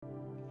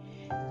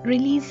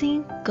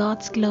Releasing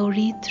God's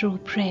glory through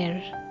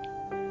prayer.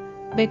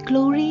 Where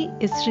glory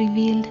is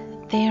revealed,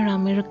 there are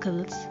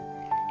miracles.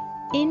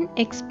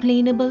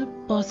 Inexplainable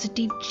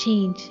positive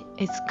change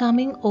is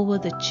coming over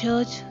the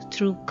church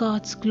through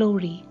God's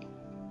glory.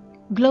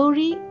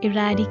 Glory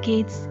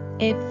eradicates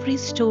every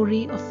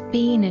story of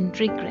pain and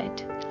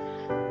regret.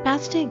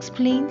 Pastor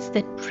explains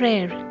that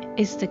prayer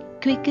is the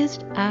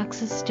quickest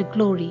access to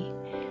glory,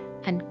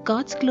 and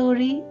God's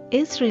glory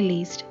is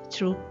released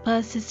through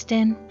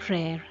persistent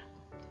prayer.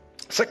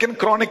 2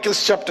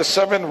 Chronicles chapter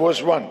 7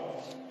 verse 1.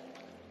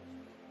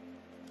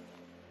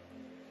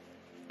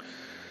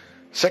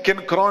 2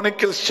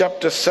 Chronicles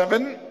chapter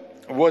 7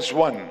 verse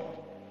 1.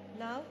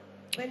 Now,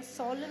 when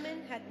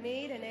Solomon had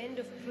made an end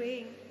of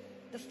praying,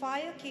 the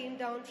fire came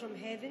down from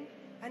heaven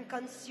and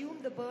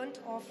consumed the burnt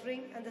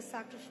offering and the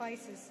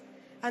sacrifices,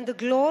 and the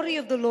glory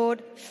of the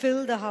Lord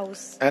filled the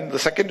house. And the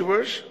second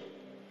verse.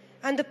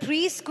 And the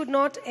priests could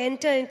not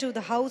enter into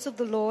the house of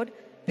the Lord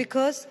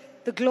because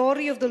the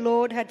glory of the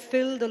Lord had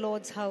filled the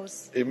Lord's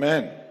house.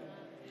 Amen.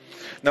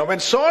 Now when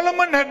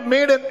Solomon had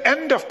made an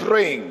end of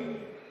praying,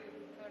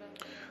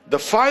 the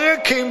fire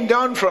came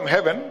down from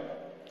heaven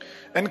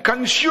and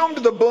consumed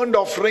the burnt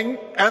offering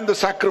and the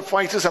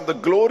sacrifices, and the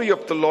glory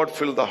of the Lord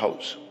filled the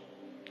house.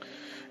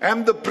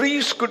 And the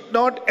priests could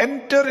not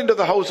enter into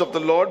the house of the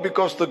Lord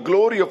because the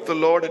glory of the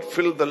Lord had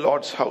filled the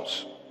Lord's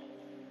house.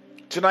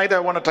 Tonight I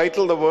want to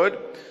title the word,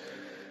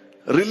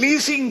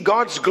 Releasing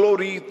God's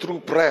Glory Through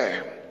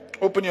Prayer.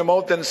 Open your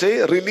mouth and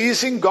say,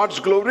 releasing God's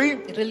glory.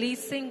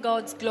 Releasing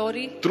God's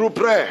glory Through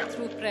prayer.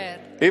 through prayer.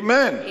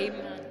 Amen.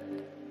 Amen.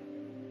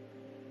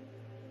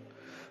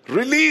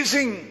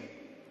 Releasing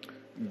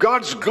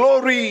God's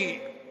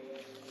glory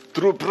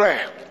through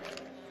prayer.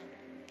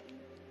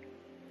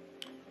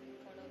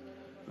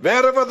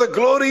 Wherever the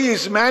glory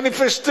is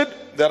manifested,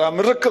 there are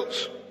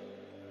miracles.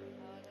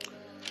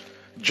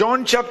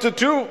 John chapter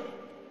 2.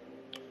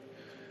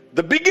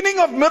 The beginning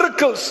of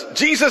miracles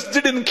Jesus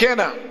did in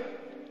Cana.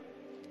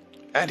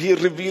 And he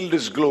revealed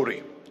his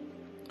glory.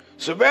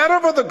 So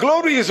wherever the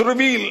glory is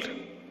revealed,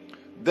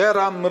 there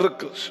are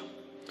miracles.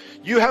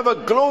 You have a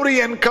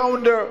glory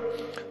encounter,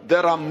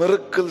 there are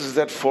miracles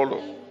that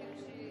follow.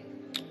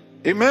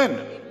 Amen.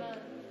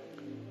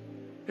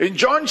 In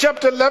John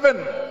chapter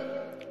 11,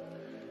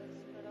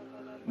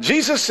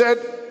 Jesus said,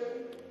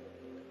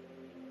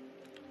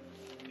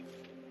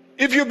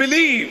 if you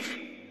believe,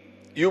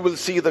 you will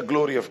see the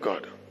glory of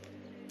God.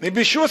 നീ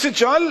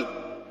വിശ്വസിച്ചാൽ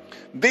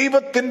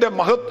ദൈവത്തിന്റെ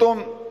മഹത്വം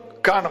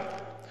കാണും.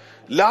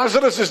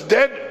 Lazarus is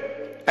dead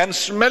and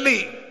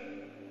smelly,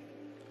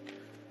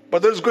 but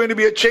there's going to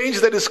be a change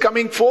that is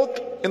coming forth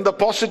in the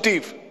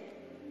positive.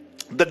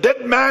 The dead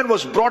man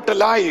was brought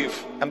alive,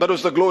 and that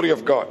was the glory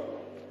of God.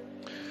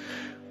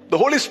 The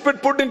Holy Spirit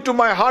put into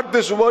my heart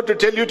this word to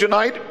tell you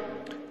tonight,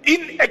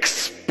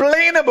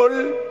 inexplainable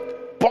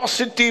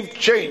positive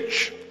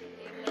change.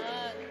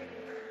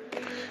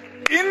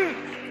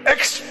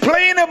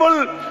 Inexplainable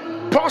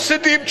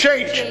positive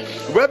change,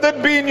 whether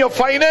it be in your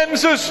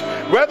finances,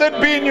 whether it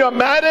be in your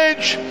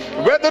marriage,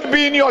 whether it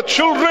be in your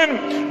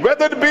children,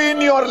 whether it be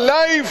in your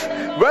life,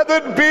 whether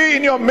it be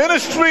in your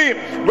ministry,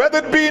 whether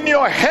it be in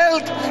your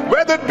health,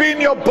 whether it be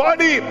in your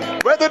body,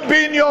 whether it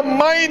be in your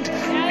mind.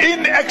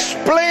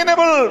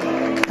 Inexplainable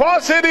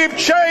positive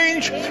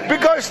change,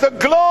 because the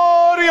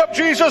glory of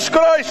Jesus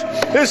Christ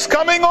is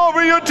coming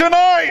over you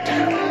tonight.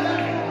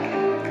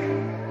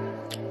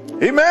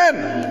 Amen.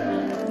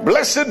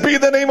 Blessed be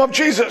the name of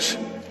Jesus.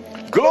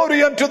 Glory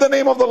unto the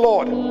name of the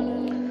Lord.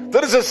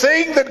 There is a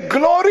saying that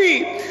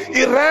glory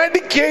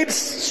eradicates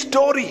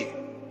story.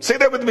 Say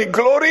that with me.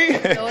 Glory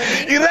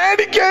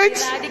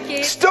eradicates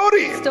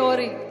story.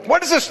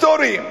 What is a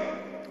story?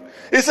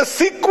 It's a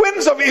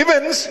sequence of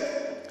events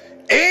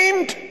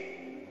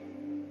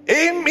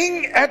aiming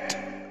at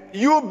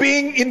you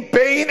being in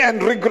pain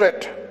and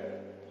regret.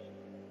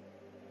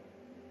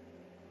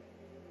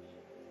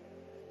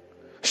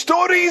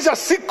 Stories are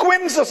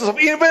sequences of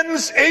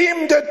events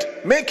aimed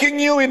at making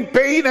you in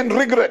pain and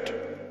regret.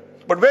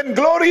 But when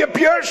glory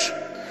appears,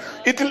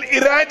 it will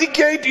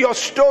eradicate your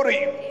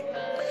story.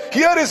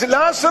 Here is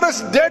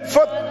Lazarus dead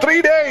for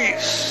 3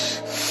 days.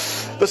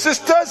 The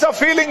sisters are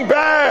feeling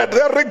bad.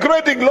 They're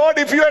regretting, Lord,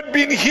 if you had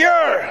been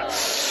here.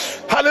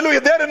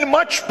 Hallelujah. They're in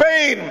much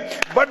pain.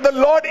 But the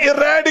Lord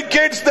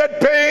eradicates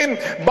that pain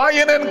by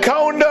an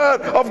encounter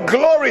of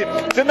glory.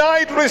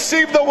 Tonight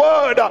receive the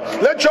word.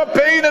 Let your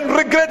pain and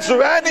regrets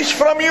vanish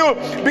from you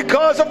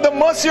because of the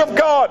mercy of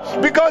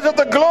God, because of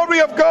the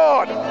glory of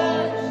God.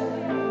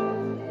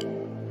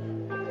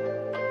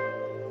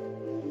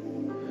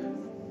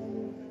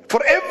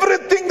 For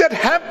everything that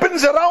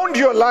happens around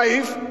your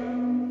life,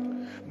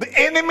 the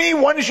enemy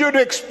wants you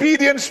to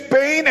experience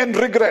pain and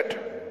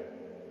regret.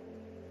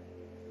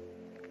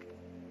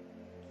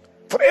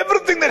 For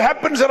everything that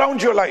happens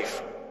around your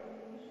life.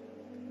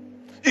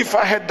 If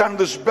I had done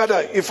this better,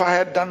 if I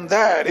had done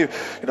that,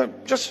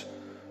 just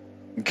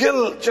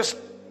guilt, just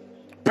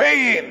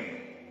pain.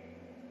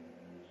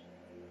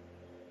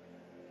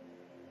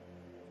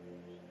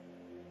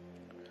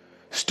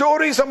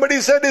 Story,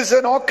 somebody said, is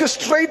an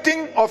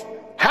orchestrating of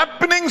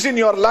happenings in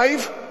your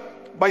life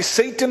by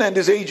Satan and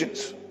his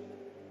agents.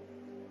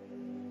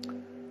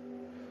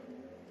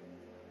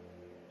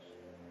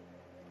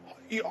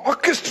 He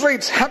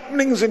orchestrates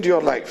happenings into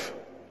your life.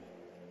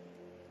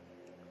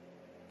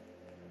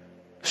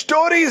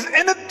 Story is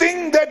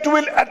anything that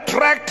will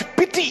attract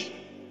pity.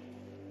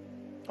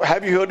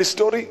 Have you heard his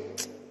story?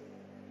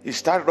 He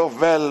started off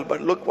well,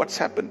 but look what's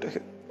happened to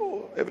him.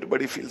 Oh,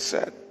 everybody feels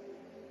sad.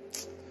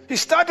 He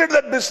started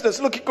that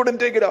business. Look, he couldn't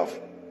take it off.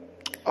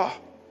 Oh.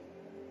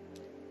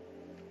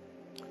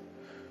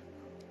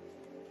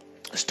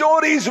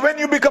 Story is when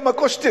you become a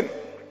question.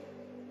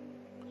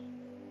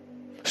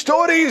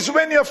 Story is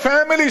when your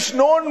family is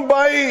known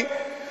by,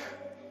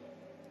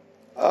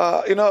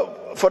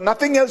 for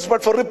nothing else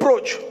but for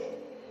reproach.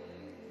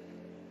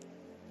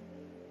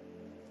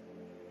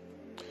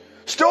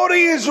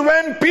 Story is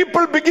when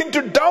people begin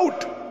to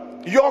doubt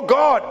your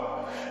God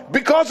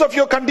because of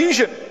your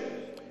condition.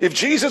 If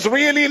Jesus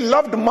really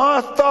loved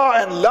Martha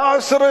and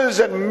Lazarus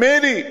and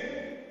Mary,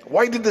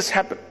 why did this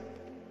happen?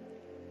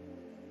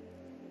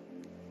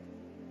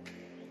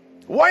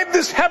 Why did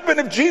this happen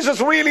if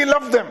Jesus really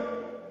loved them?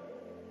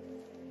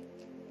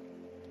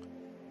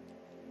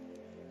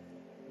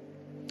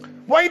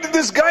 Why did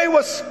this guy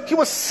he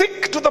was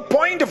sick to the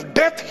point of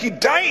death, he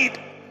died.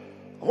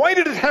 Why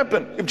did it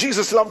happen if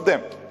Jesus loved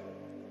them?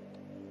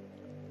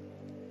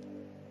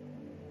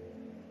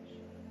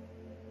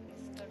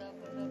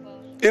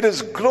 It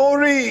is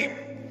glory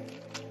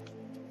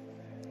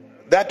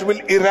that will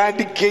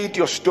eradicate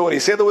your story.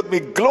 Say that with me.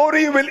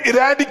 Glory will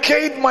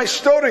eradicate my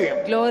story.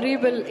 Glory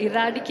will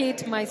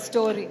eradicate my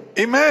story.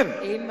 Amen.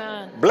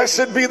 Amen.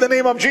 Blessed be the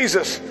name of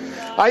Jesus.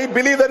 I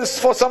believe that is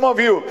for some of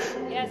you.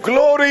 Yes.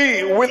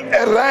 Glory will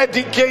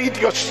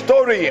eradicate your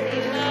story.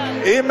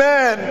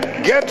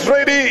 Amen. Get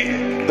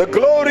ready. The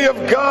glory of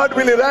God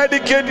will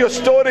eradicate your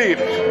story.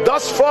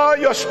 Thus far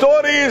your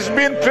story has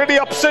been pretty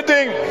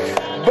upsetting.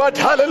 But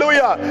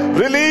hallelujah,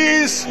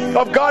 release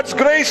of God's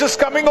grace is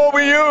coming over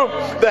you.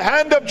 The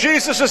hand of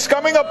Jesus is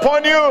coming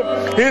upon you.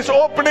 He's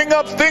opening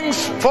up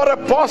things for a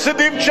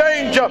positive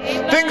change.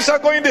 Things are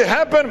going to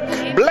happen.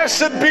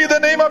 Blessed be the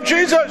name of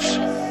Jesus.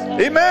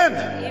 Amen.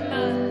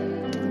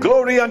 Amen.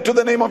 Glory unto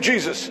the name of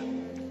Jesus.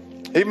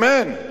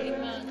 Amen.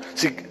 Amen.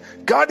 See,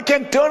 God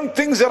can turn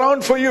things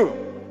around for you.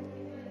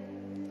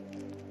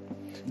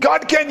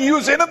 God can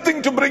use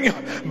anything to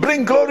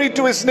bring glory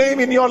to His name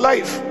in your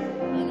life.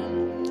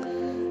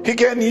 He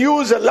can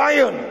use a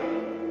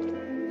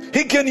lion.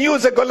 He can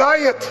use a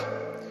Goliath.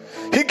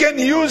 He can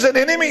use an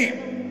enemy.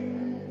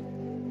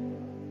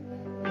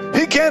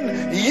 He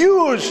can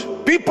use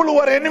people who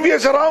are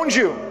envious around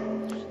you.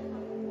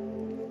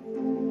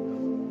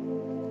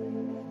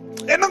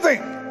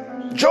 Anything.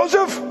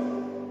 Joseph.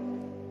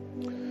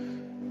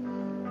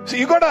 See,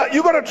 you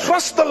gotta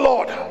trust the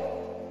Lord.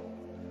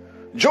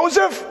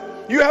 Joseph,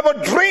 you have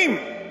a dream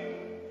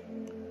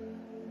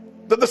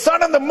that the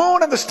sun and the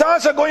moon and the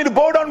stars are going to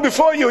bow down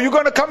before you. You're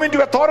going to come into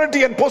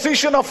authority and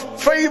position of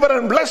favor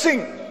and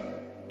blessing.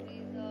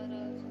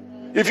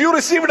 If you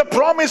received a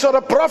promise or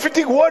a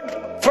prophetic word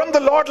from the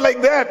Lord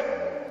like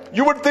that,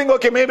 you would think,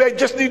 okay, maybe I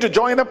just need to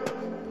join up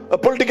a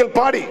political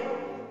party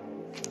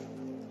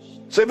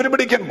so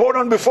everybody can bow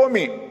down before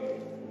me.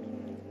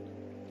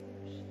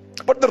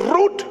 But the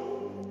route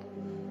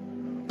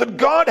that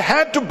God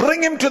had to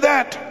bring him to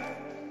that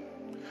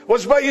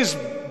was by his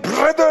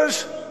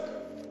brothers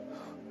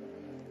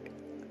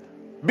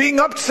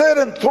being upset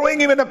and throwing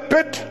him in a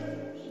pit,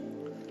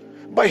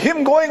 by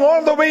him going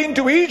all the way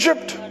into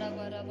Egypt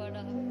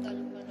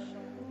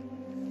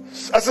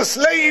as a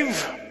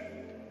slave,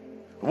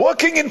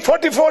 working in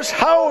Potiphar's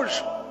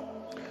house,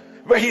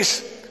 where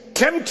he's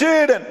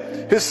tempted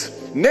and his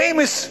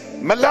name is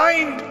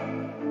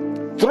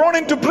maligned, thrown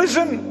into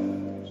prison.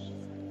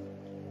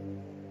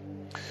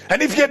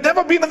 And if he had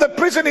never been in the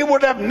prison, he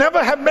would have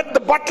never have met the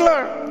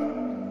butler.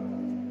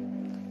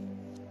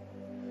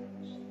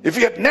 If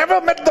he had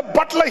never met the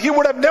butler, he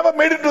would have never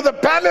made it to the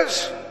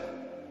palace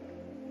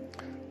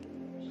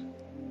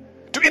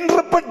to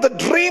interpret the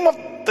dream of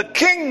the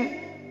king.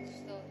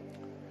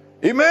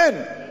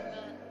 Amen.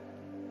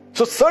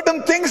 So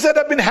certain things that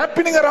have been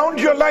happening around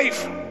your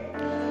life,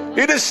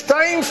 it is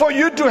time for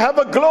you to have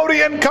a glory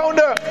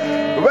encounter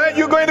where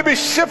you're going to be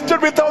shifted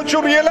without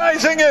you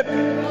realizing it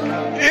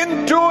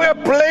into a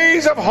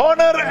place of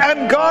honor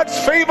and God's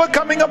favor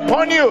coming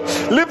upon you.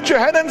 Lift your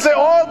hand and say,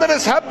 all that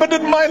has happened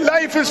in my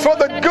life is for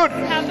the good.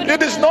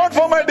 It is not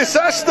for my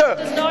disaster.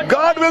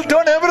 God will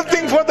turn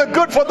everything for the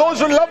good for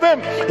those who love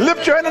Him.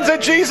 Lift your hand and say,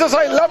 Jesus,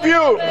 I love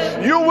you.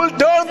 You will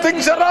turn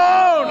things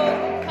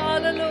around.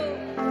 Hallelujah.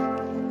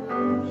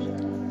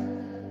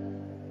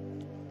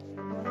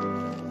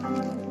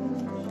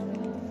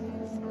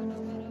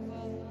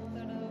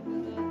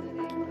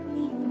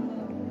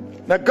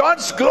 Now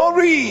God's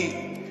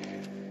glory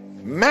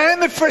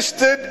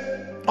manifested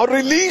or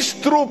released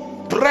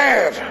through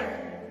prayer.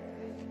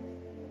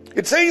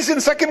 It says in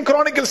 2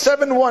 Chronicles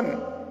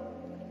 7:1,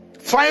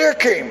 fire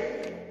came,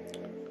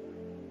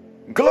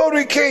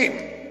 glory came,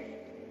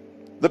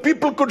 The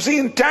people could see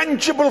in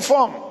tangible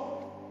form.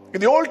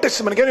 In the Old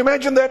Testament, can you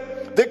imagine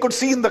that? They could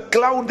see in the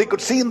cloud, they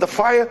could see in the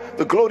fire,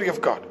 the glory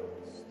of God.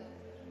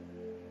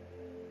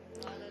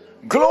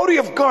 Glory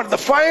of God. The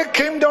fire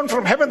came down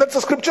from heaven. That's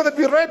the scripture that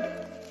we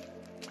read.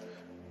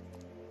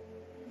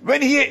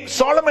 When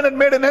Solomon had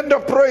made an end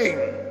of praying,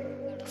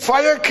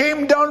 fire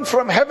came down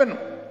from heaven.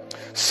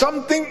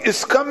 Something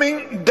is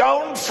coming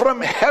down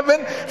from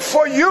heaven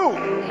for you.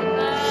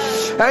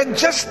 And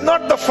just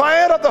not the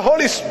fire of the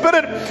Holy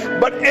Spirit,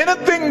 but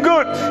anything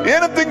good,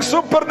 anything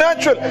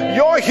supernatural.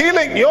 Your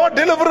healing, your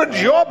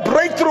deliverance, your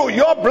breakthrough,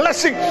 your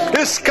blessing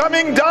is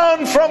coming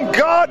down from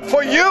God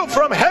for you,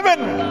 from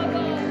heaven.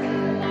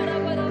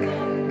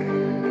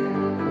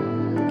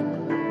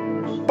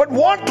 But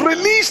what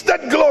released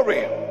that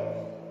glory?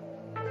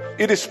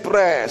 It is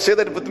prayer. Say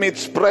that with me,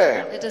 it's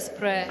prayer. It is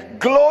prayer.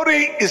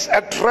 Glory is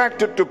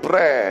attracted to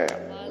prayer.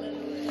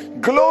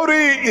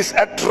 Glory is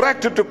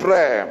attracted to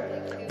prayer.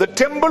 The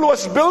temple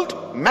was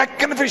built,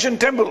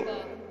 magnificent temple.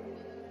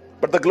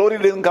 But the glory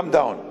didn't come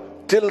down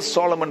till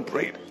Solomon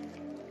prayed.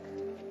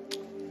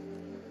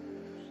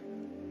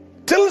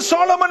 Till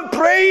Solomon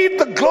prayed,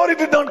 the glory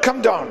did not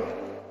come down.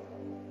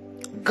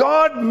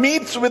 God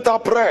meets with our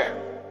prayer.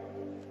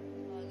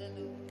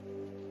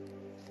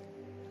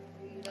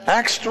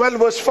 Acts 12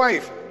 verse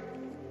 5.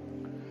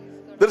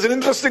 There's an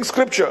interesting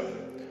scripture.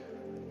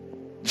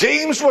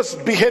 James was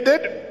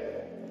beheaded.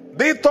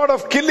 They thought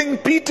of killing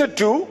Peter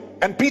too,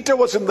 and Peter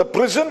was in the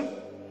prison.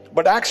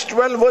 But Acts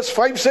 12 verse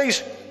 5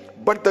 says,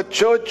 but the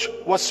church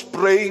was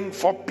praying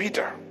for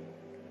Peter.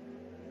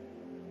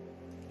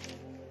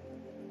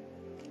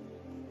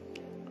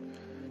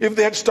 If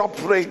they had stopped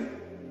praying,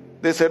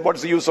 they said,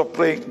 what's the use of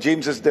praying?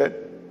 James is dead.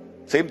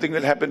 Same thing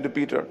will happen to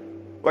Peter.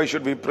 Why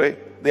should we pray?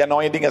 The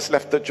anointing has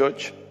left the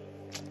church.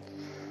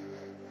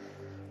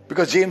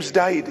 Because James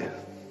died.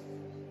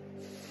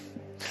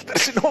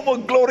 There's no more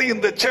glory in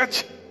the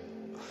church.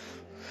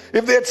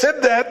 If they had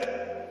said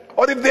that,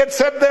 or if they had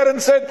sat there and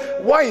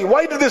said, why?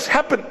 Why did this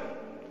happen?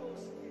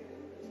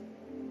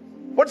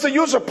 What's the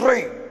use of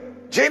praying?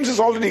 James is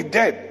already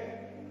dead.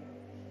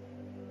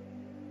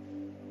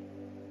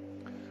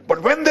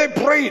 But when they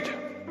prayed,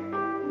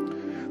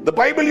 the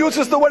Bible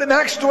uses the word in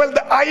Acts 12,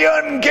 the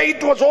iron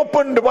gate was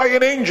opened by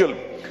an angel.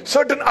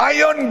 Certain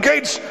iron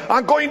gates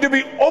are going to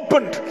be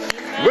opened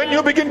when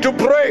you begin to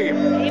pray.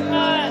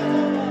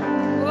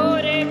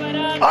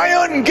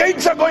 Iron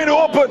gates are going to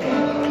open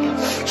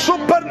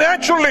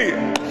supernaturally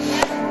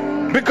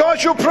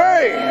because you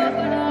pray.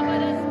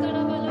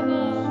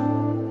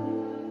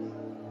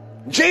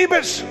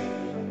 Jabez,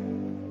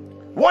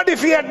 what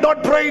if he had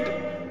not prayed?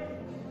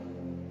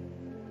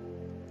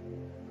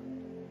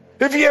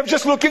 If he was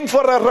just looking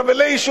for a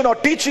revelation or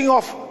teaching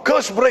of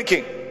curse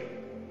breaking,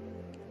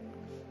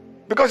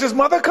 because his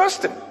mother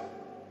cursed him.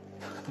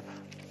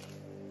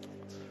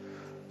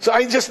 So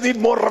I just need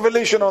more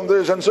revelation on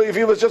this. And so if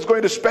he was just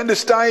going to spend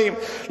his time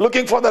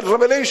looking for that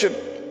revelation,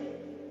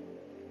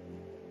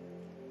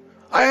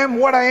 I am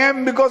what I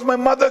am because my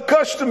mother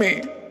cursed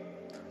me.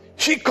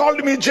 She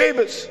called me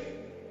Jabez.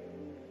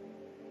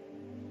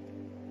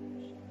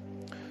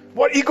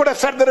 What he could have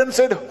sat there and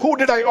said, who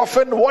did I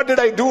offend? What did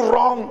I do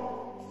wrong?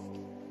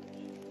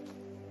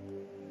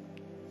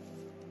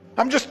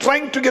 I'm just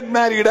trying to get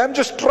married. I'm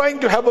just trying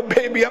to have a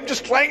baby. I'm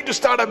just trying to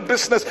start a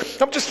business.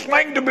 I'm just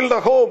trying to build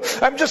a home.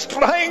 I'm just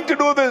trying to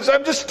do this.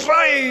 I'm just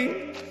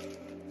trying.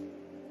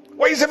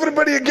 Why is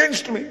everybody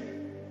against me?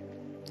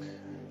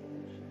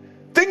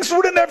 Things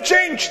wouldn't have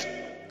changed.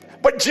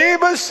 But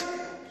Jabez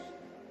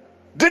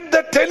did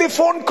the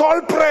telephone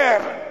call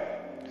prayer.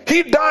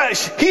 He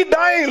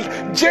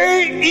dialed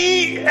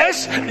J-E-S-U-S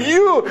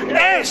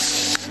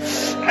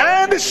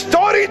and his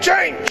story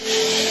changed.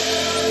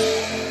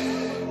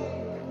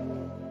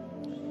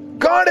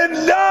 God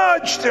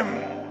enlarged him.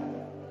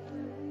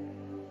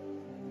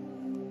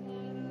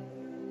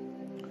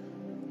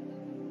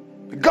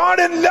 God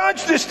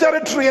enlarged his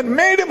territory and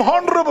made him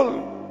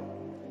honorable.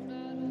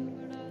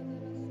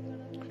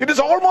 It is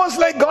almost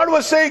like God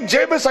was saying,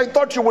 Jabez, I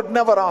thought you would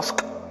never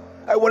ask.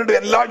 I wanted to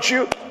enlarge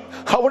you.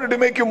 I wanted to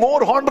make you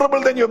more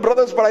honorable than your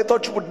brothers, but I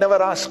thought you would never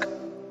ask.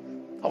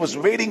 I was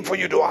waiting for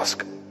you to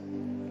ask.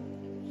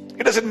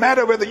 It doesn't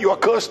matter whether you are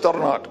cursed or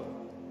not.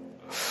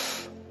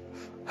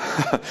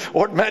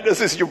 What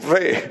matters is you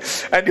pray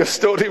and your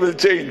story will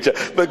change.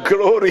 The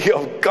glory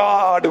of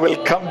God will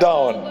come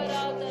down.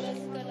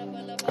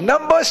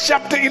 Numbers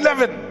chapter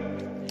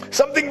 11.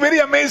 Something very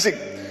amazing.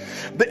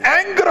 The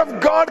anger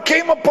of God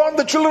came upon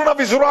the children of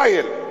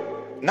Israel.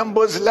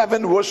 Numbers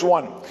 11 verse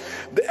 1.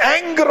 The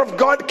anger of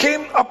God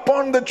came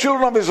upon the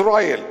children of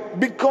Israel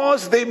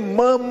because they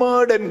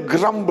murmured and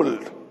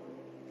grumbled.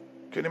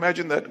 Can you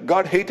imagine that?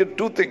 God hated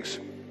two things.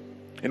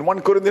 In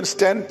 1 Corinthians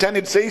 10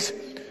 it says,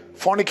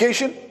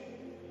 fornication,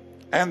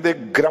 and they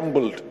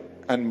grumbled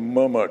and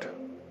murmured.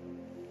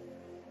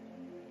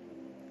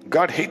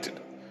 God hated.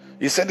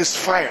 He sent his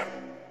fire.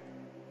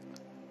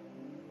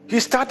 He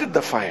started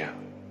the fire.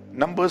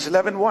 Numbers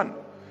 11:1.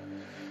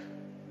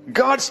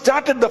 God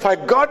started the fire.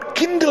 God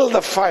kindled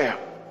the fire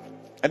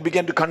and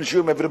began to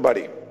consume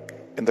everybody.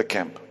 in the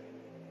camp.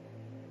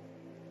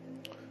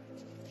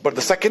 But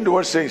the second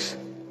verse says,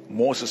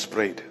 Moses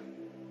prayed.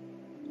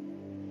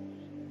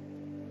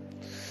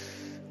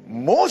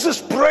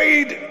 Moses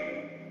prayed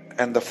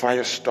and the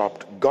fire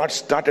stopped. God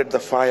started the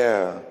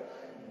fire,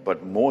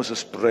 but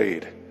Moses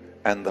prayed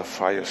and the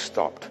fire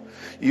stopped.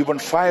 Even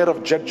fire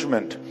of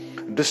judgment,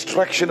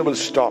 destruction will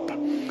stop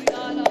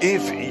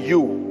if you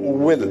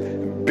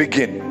will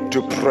begin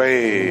to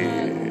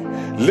pray.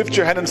 Lift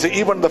your hand and say,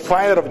 even the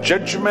fire of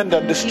judgment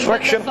and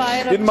destruction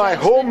in my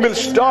home will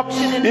stop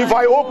if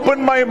I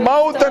open my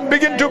mouth and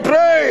begin to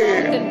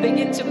pray.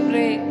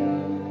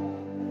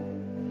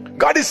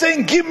 God is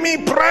saying, give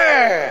me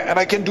prayer and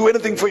I can do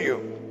anything for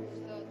you.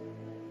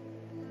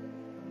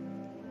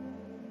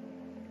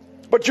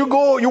 But you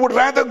would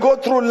rather go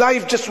through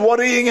life just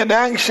worrying and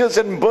anxious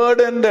and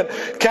burdened and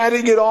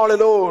carrying it all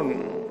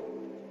alone.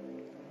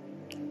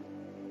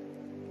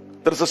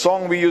 There's a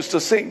song we used to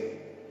sing,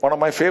 one of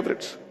my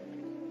favorites.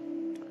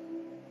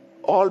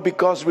 All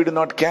because we do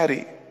not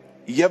carry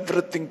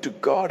everything to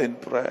God in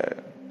prayer.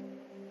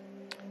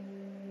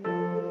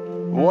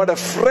 What a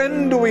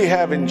friend we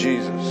have in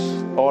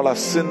Jesus. All our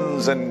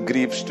sins and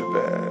griefs to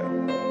bear.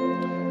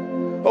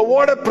 Oh,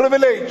 what a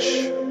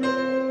privilege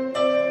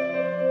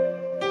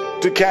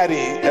to carry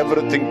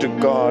everything to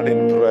God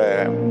in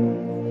prayer.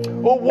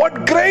 Oh,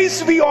 what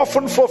grace we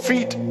often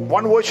forfeit.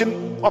 One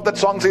version of that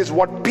song says,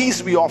 what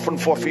peace we often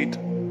forfeit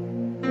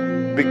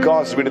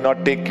because we do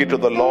not take it to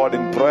the Lord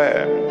in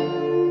prayer.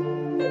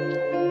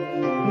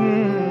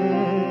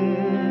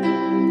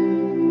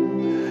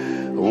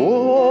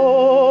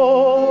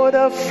 Oh, what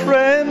a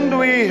friend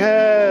we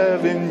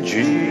have in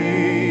Jesus.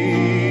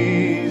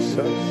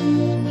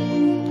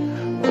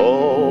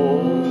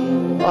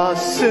 Oh, our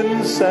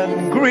sins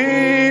and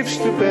griefs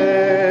to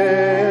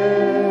bear.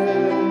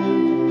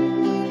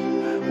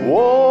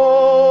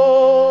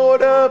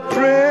 What a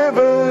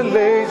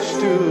privilege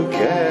to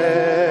carry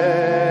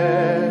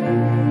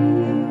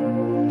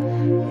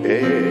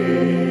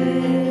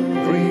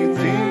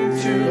everything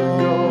to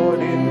God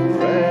in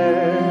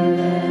prayer.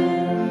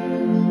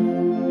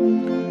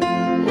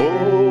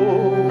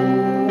 Oh,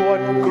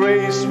 what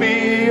grace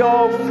we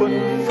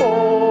often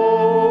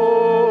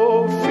forfeit.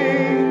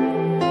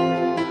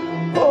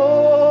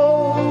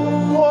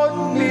 Oh, what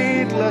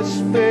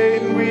needless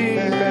pain we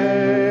bear.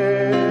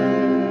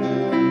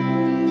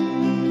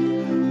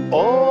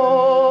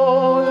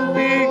 All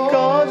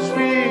because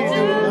we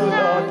do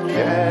not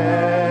carry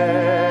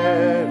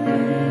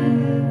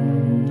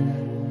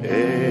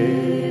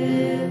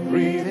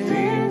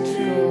everything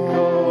to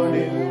God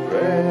in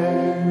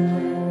prayer.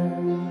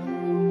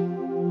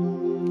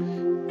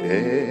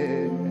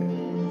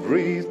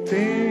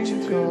 Everything to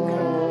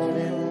God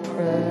in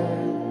prayer.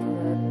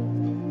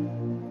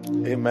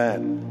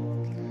 Amen.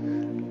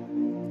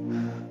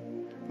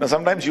 Now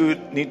sometimes you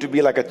need to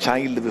be like a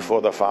child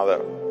before the Father.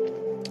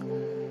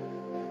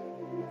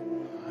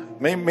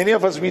 Many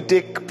of us, we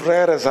take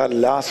prayer as our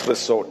last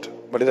resort,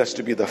 but it has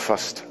to be the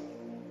first.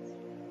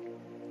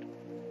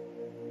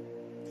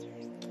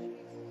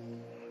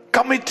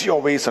 Commit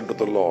your ways unto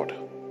the Lord,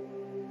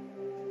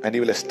 and He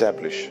will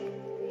establish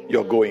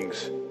your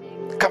goings.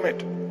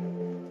 Commit.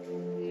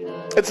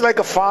 It's like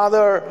a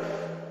father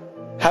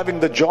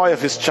having the joy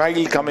of his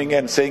child coming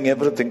and saying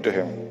everything to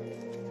him.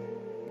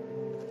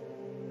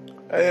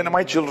 And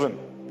my children,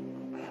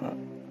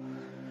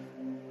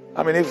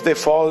 I mean, if they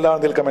fall down,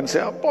 they'll come and say,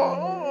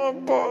 Appa.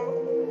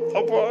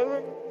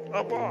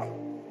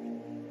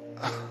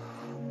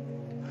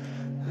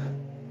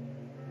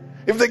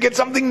 If they get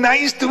something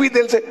nice to eat,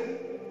 they'll say,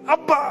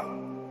 Appa.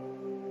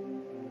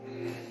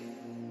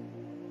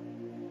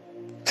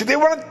 See, they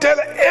want to tell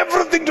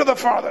everything to the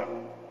Father.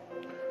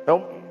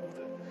 Now,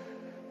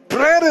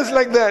 prayer is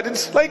like that.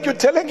 It's like you're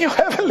telling your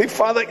Heavenly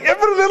Father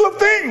every little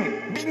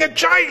thing, being a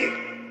child.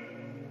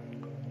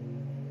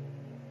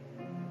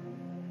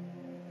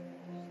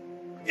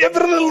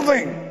 Every little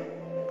thing.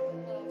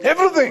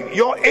 Everything,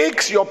 your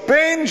aches, your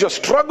pains, your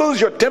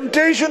struggles, your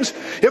temptations,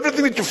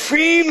 everything that you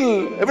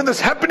feel, everything that's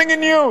happening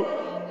in you.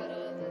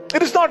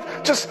 It is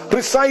not just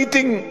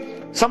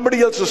reciting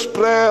somebody else's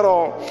prayer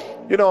or,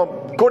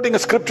 quoting a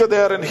scripture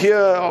there and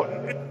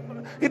here.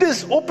 It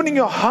is opening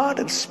your heart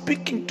and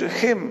speaking to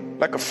Him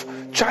like a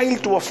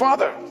child to a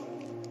father.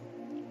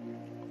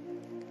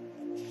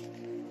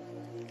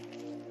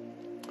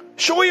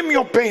 Show Him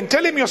your pain,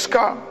 tell Him your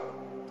scar.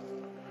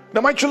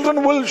 Now my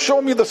children will show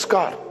me the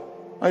scar.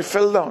 I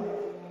fell down.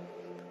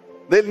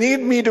 They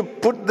need me to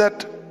put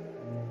that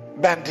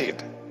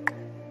band-aid.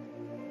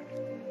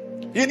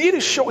 You need to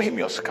show him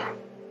your scar.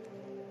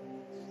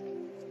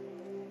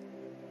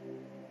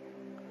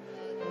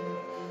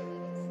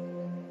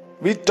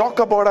 We talk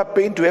about our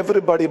pain to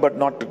everybody but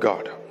not to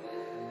God.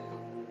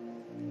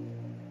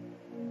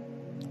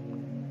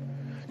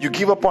 You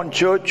give up on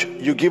church,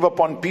 you give up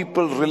on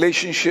people,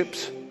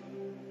 relationships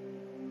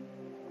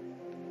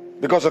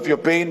because of your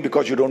pain,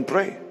 because you don't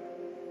pray.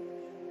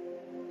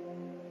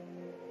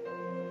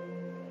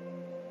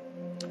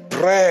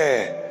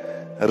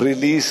 Prayer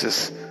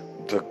releases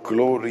the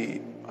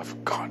glory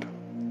of God.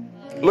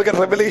 Look at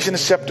Revelation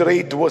chapter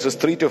 8 verses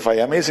 3 to 5.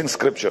 Amazing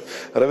scripture.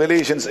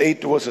 Revelations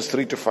 8 verses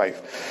 3 to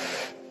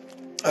 5.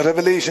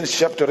 Revelation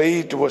chapter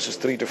 8 verses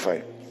 3 to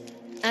 5.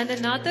 And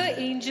another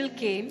angel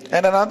came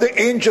And another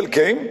angel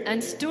came.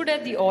 and stood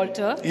at the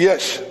altar,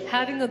 Yes.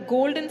 having a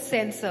golden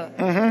censer.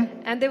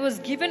 And there was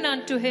given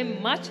unto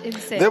him much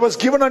incense. There was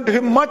given unto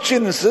him much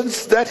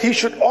incense, that he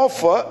should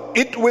offer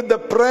it with the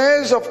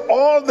prayers of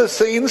all the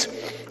saints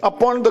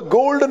upon the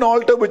golden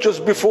altar which was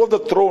before the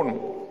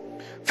throne.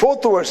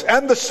 Fourth verse.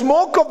 And the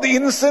smoke of the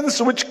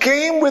incense which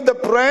came with the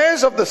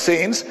prayers of the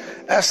saints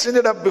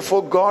ascended up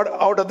before God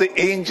out of the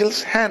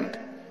angel's hand.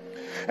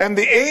 And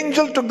the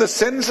angel took the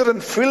censer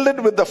and filled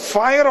it with the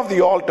fire of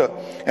the altar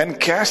and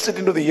cast it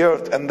into the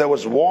earth. And there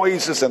was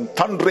voices and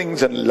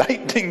thunderings and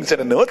lightnings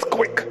and an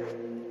earthquake.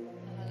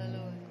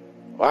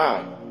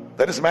 Wow,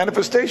 that is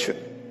manifestation.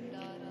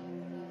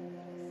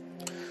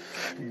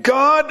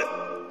 God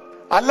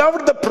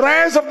allowed the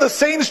prayers of the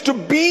saints to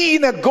be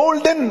in a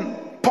golden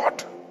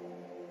pot.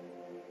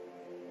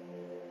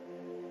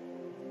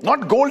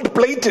 Not gold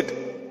plated.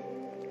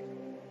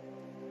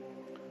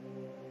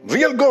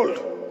 Real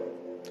gold.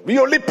 We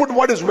only put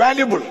what is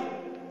valuable.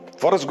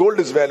 For us, gold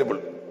is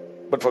valuable.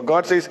 But for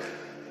God says,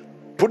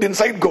 put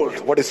inside gold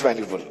what is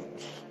valuable.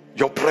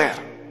 Your prayer.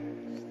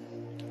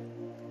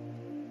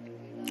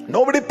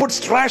 Nobody puts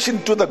trash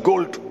into the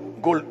gold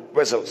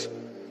vessels.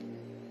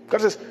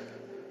 God says,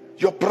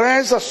 your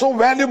prayers are so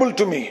valuable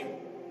to me.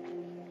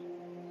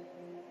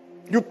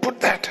 You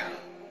put that.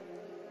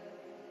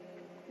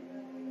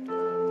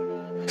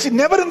 See,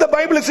 never in the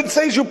Bible it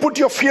says you put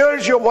your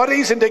fears, your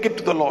worries and take it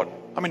to the Lord.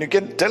 I mean, you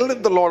can tell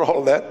the Lord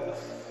all that,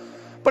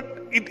 but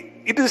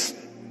it is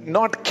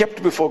not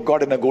kept before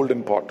God in a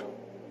golden pot.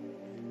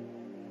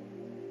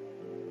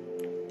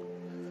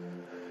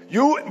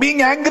 You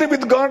being angry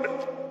with God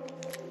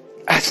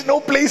has no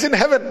place in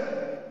heaven.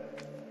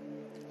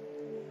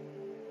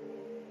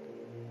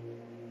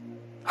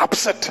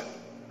 Upset.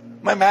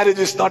 My marriage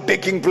is not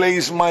taking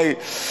place. I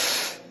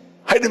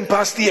didn't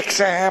pass the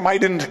exam. I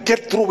didn't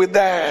get through with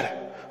that.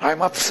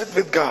 I'm upset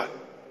with God.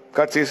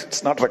 God says,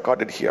 it's not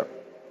recorded here.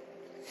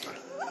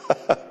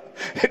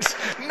 It's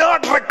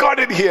not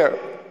recorded here.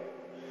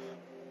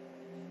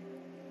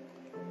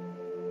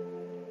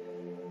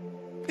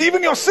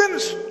 Even your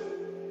sins.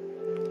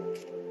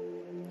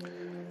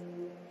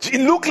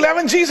 In Luke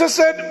 11, Jesus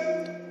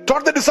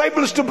taught the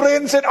disciples to pray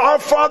and said, Our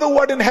Father who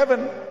art in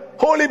heaven,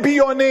 holy be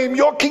your name,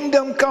 your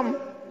kingdom come,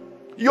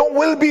 your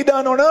will be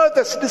done on earth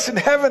as it is in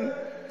heaven.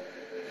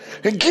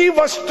 And give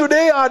us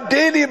today our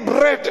daily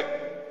bread.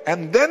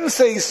 And then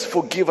says,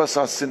 forgive us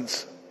our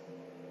sins.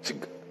 See,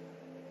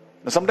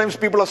 sometimes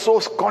people are so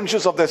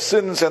conscious of their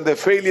sins and their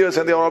failures,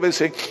 and they are always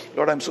saying,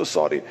 Lord, I'm so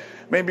sorry.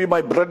 Maybe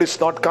my bread is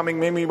not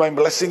coming. Maybe my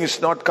blessing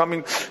is not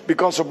coming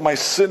because of my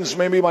sins.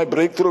 Maybe my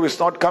breakthrough is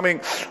not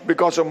coming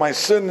because of my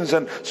sins.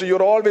 And so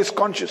you're always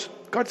conscious.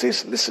 God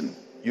says, listen,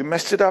 you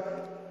messed it up.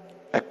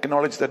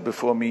 Acknowledge that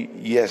before me.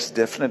 Yes,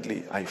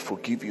 definitely, I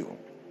forgive you.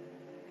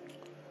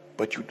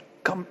 But you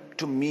come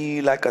to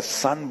me like a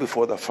son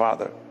before the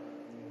Father.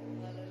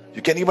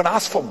 You can even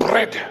ask for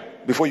bread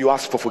before you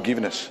ask for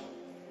forgiveness.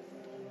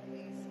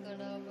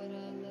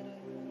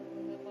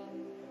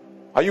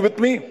 Are you with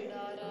me?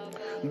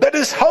 That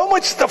is how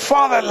much the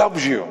Father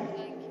loves you.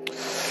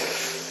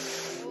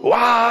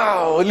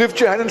 Wow. Lift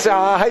your hand and say,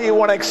 I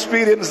want to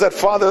experience that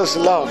Father's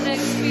love.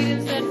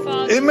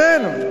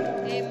 Amen.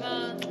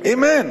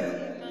 Amen.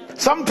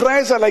 Some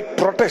prayers are like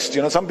protest.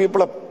 Some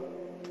people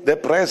their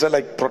prayers are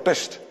like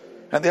protest.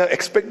 And they are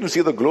expecting to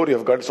see the glory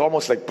of God. It's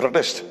almost like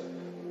protest.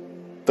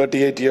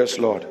 38 years,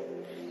 Lord.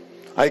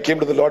 I came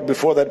to the Lord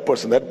before that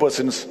person. That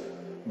person's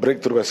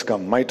breakthrough has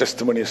come. My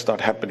testimony is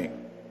not happening.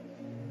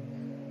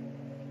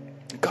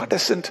 God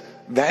doesn't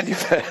value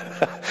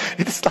that.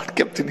 It is not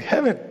kept in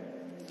heaven.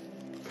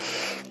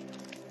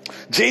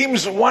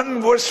 James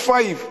 1 verse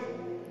 5.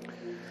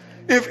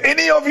 If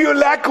any of you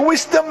lack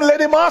wisdom, let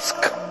him ask.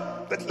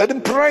 Let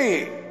him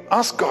pray.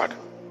 Ask God.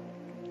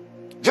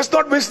 Just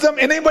not wisdom.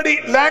 Anybody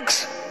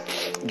lacks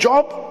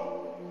job,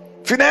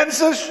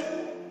 finances,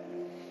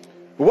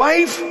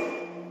 wife,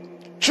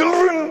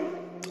 children,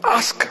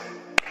 ask.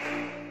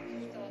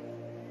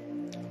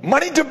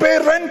 Money to pay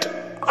rent,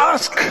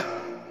 ask.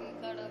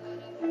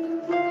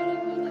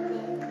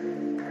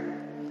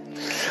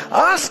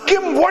 Ask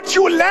him what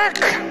you lack.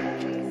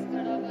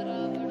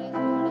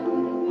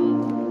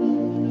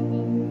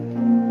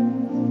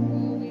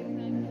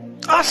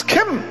 Ask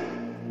him.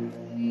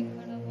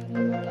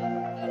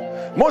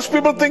 Most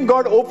people think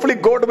hopefully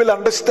God will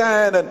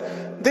understand,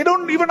 and they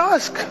don't even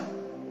ask.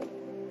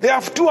 They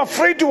are too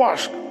afraid to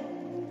ask.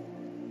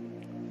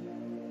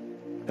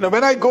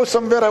 When I go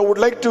somewhere, I would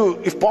like to,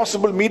 if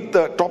possible, meet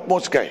the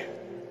topmost guy.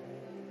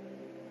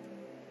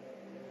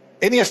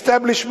 Any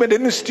establishment,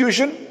 any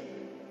institution,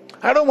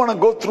 I don't want to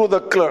go through the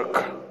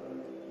clerk.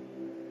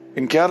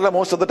 In Kerala,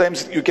 most of the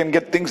times you can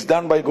get things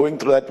done by going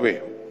through that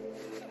way.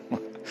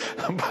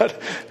 But,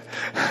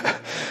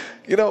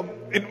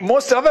 in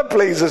most other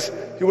places,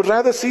 you would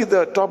rather see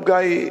the top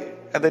guy,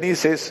 and then he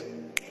says,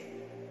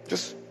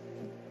 just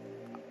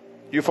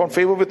You found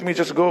favor with me,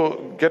 just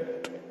go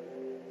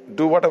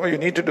do whatever you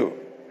need to do.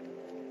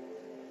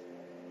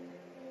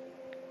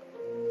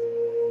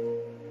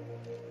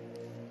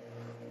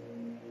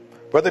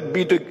 Whether it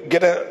be to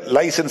get a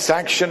license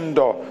sanctioned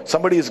or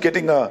somebody is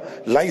getting a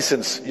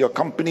license, your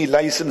company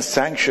license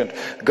sanctioned,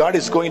 God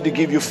is going to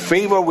give you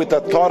favor with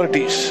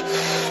authorities.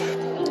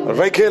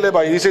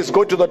 He says,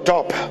 go to the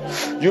top.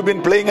 You've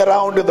been playing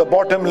around at the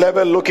bottom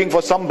level looking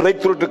for some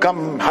breakthrough to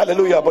come.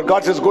 Hallelujah. But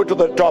God says, go to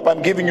the top.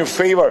 I'm giving you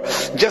favor.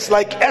 Just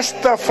like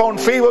Esther found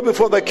favor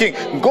before the king.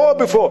 Go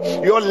before.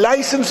 Your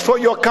license for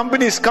your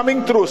company is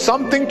coming through.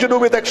 Something to do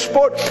with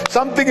export.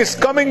 Something is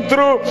coming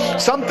through.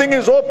 Something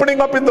is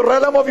opening up in the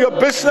realm of your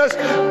business.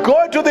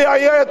 Go to the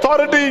higher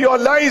authority. Your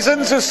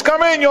license is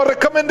coming. Your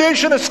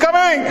recommendation is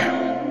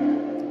coming.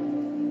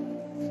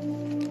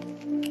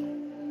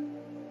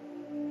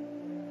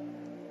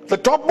 The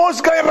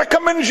topmost guy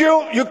recommends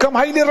you, you come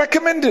highly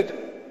recommended.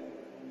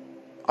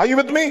 Are you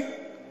with me?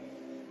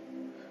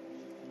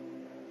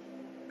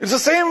 It's the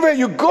same way.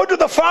 You go to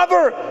the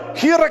Father,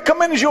 He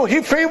recommends you,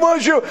 He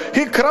favors you,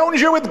 He crowns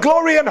you with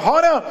glory and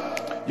honor.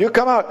 You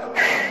come out.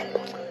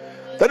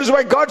 That is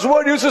why God's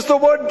word uses the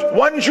word,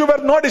 once you were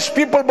not His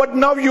people, but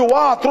now you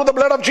are through the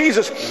blood of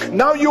Jesus.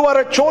 Now you are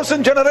a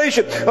chosen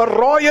generation, a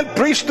royal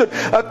priesthood,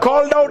 a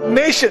called out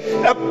nation,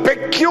 a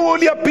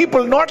peculiar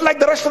people, not like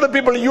the rest of the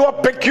people. You are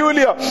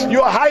peculiar,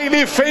 you are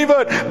highly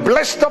favored,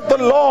 blessed of the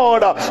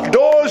Lord.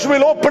 Doors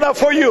will open up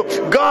for you.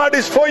 God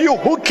is for you.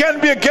 Who can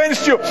be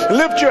against you?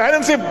 Lift your hand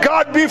and say, if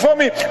God be for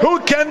me, who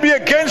can be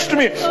against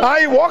me?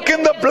 I walk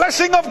in the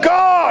blessing of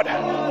God.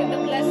 In the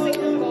blessing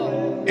of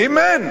God.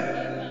 Amen.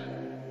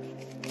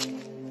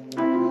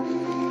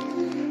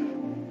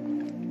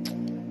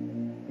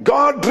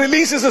 God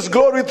releases His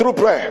glory through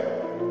prayer.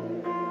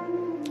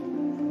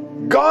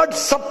 God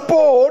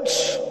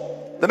supports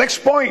the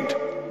next point.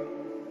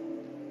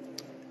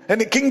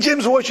 And the King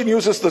James Version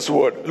uses this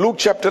word. Luke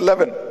chapter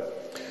 11.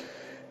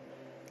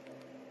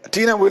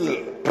 Tina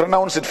will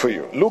pronounce it for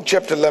you. Luke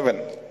chapter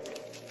 11.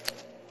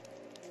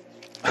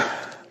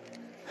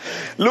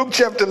 Luke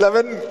chapter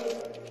 11.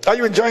 Are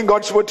you enjoying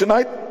God's word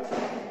tonight?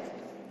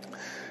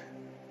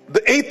 The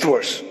 8th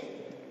verse.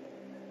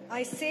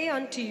 I say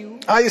unto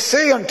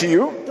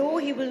you, though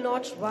he will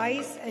not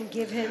rise and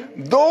give him,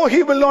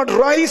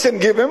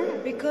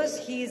 because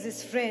he is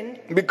his friend,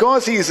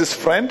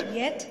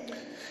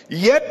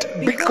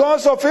 yet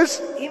because of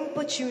his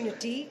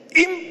importunity,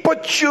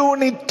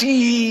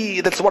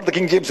 that's what the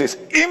King James says,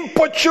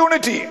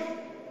 importunity.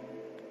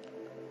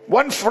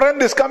 One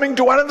friend is coming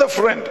to another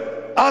friend,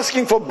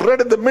 asking for bread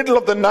in the middle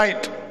of the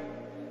night.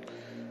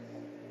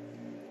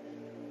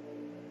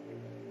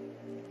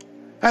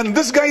 And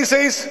this guy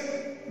says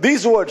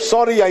these words,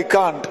 sorry, I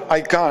can't.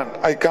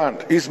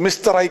 He's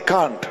Mr. I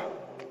can't.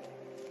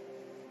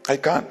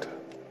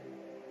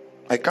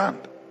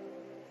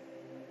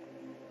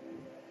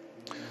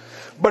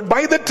 But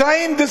by the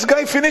time this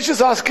guy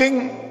finishes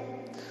asking,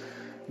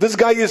 this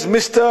guy is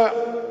Mr.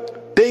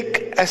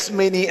 Take as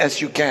many as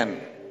you can.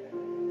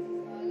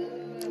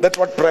 That's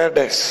what prayer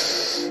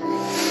does.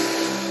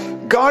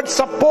 God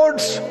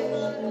supports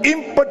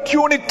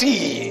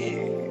importunity.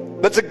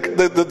 That's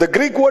the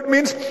Greek word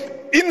means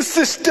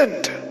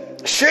insistent,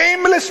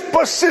 shameless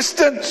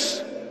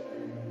persistence.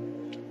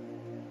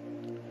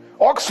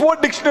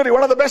 Oxford Dictionary,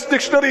 one of the best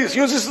dictionaries,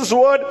 uses this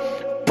word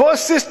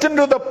persistent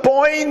to the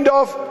point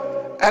of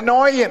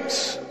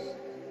annoyance.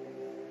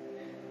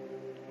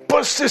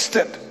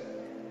 Persistent.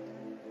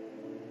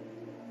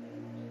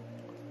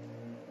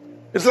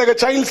 It's like a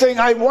child saying,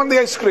 I want the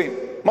ice cream.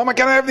 Mama,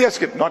 can I have the ice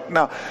cream? Not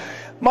now.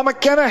 Mama,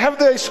 can I have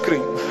the ice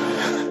cream?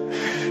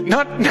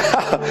 Not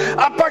now.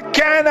 Appa,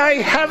 can I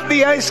have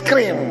the ice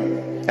cream?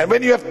 And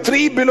when you have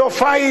 3 below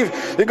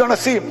 5, you're going to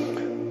see,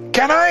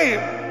 can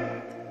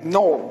I?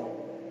 No.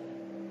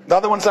 The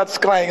other one starts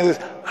crying and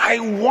says, I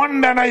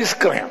want an ice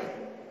cream.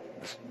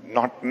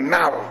 Not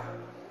now.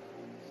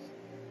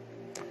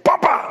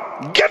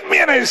 Papa, get me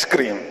an ice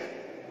cream.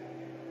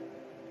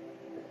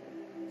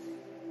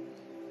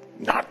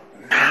 Not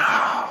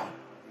now.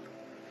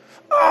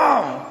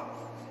 Oh.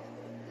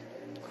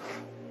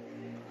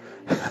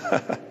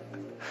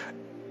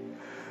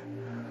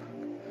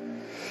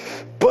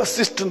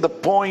 Persist in the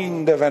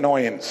point of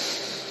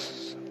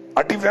annoyance.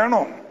 Adi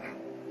veno.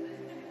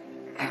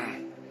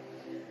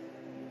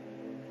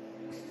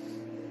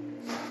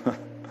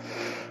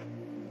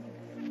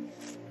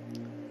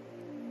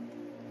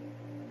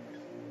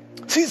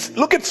 See,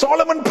 look at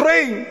Solomon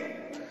praying.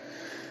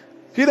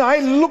 I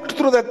looked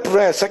through that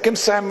prayer, 2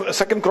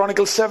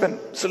 Chronicles 7.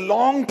 It's a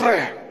long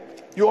prayer.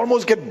 You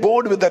almost get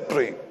bored with that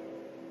praying.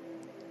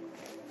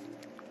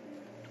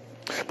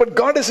 But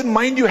God doesn't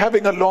mind you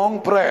having a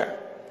long prayer.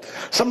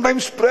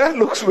 Sometimes prayer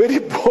looks very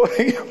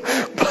boring,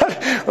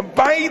 but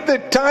by the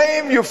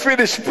time you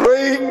finish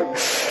praying,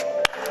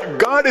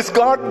 God is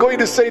not going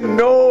to say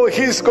no.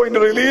 He's going to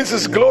release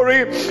His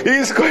glory.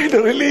 He's going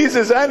to release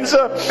His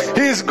answer.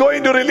 He's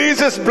going to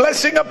release His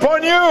blessing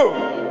upon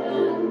you.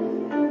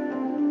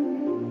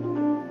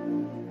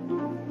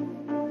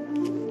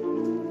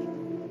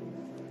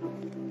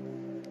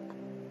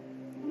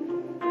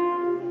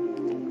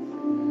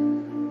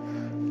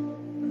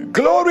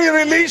 Glory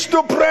released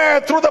to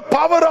prayer through the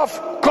power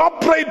of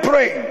corporate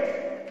praying.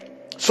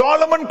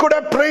 Solomon could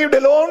have prayed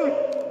alone,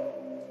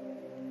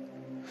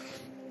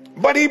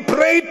 but he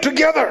prayed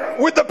together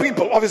with the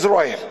people of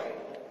Israel.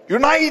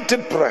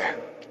 United prayer.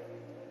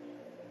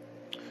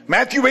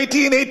 Matthew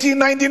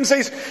 18:19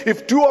 says,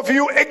 if two of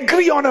you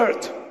agree on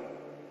earth.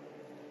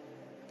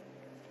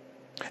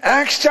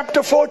 Acts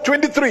chapter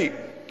 4:23.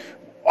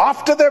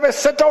 After they were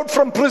set out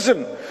from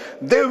prison,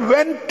 they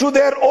went to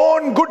their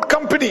own good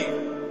company.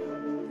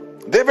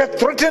 They were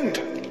threatened.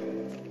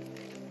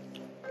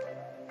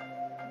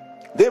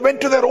 They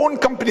went to their own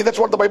company. That's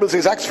what the Bible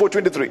says, Acts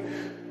 4:23.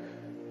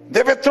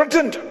 They were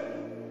threatened,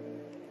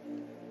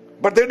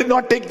 but they did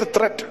not take the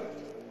threat.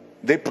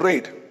 They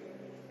prayed.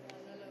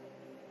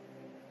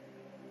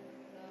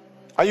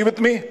 Are you with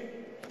me?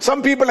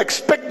 Some people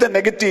expect the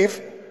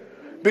negative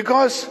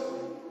because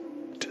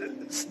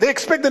they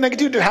expect the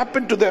negative to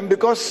happen to them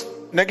because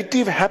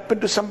negative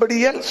happened to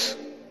somebody else.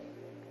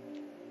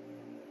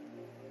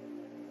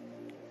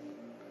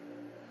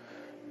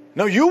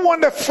 Now you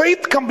want a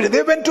faith company.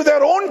 They went to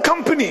their own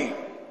company,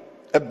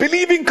 a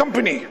believing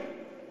company,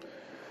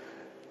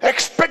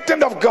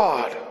 expectant of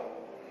God.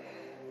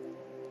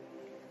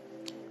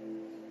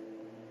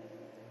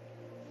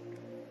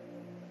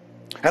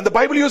 And the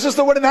Bible uses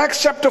the word in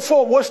Acts chapter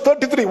 4 verse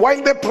 33.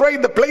 While they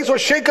prayed, the place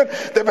was shaken.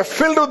 They were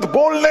filled with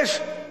boldness.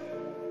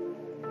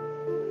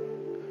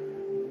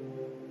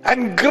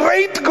 And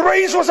great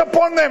grace was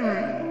upon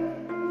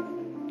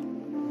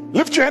them.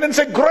 Lift your hand and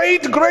say,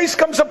 great grace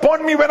comes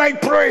upon me when I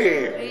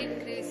pray.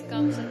 Great grace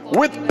comes upon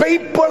With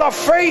people of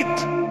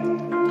faith.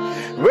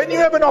 When you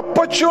have an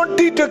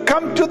opportunity to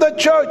come to the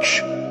church,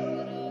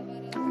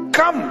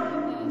 come.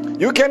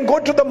 You can go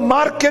to the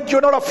market.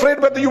 You're not afraid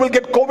whether you will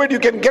get COVID. You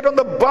can get on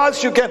the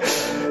bus. You can,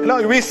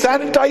 we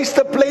sanitize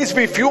the place.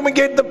 We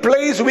fumigate the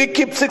place. We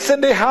keep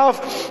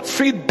 6.5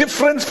 feet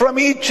difference from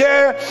each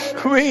chair.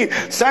 We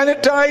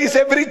sanitize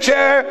every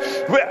chair.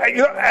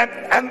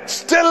 And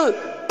still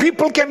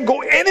people can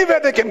go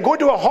anywhere. They can go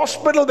to a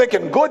hospital. They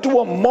can go to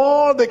a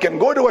mall. They can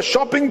go to a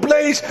shopping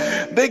place.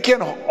 They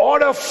can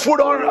order food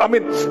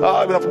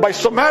by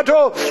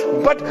Zomato.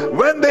 But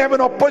when they have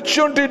an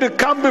opportunity to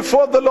come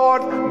before the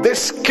Lord, they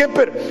skip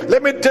it.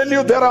 Let me tell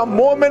you, there are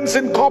moments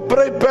in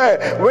corporate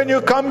prayer when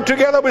you come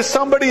together with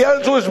somebody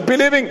else who is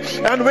believing,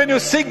 and when you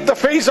seek the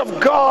face of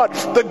God,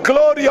 the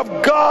glory of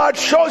God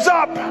shows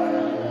up.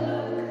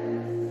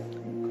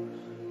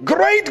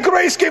 Great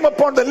grace came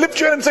upon them. Lift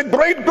your hand and say,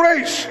 great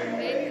grace.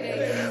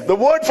 The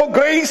word for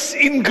grace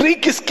in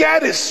Greek is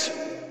charis.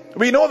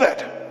 We know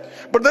that.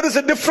 But there is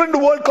a different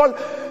word called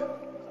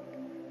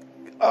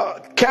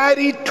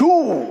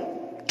charitouo.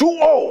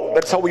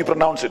 That's how we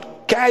pronounce it.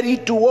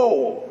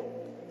 Charitouo.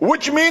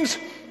 Which means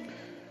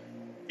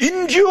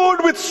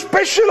endued with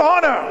special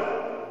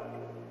honor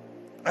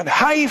and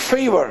high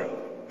favor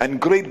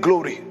and great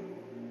glory.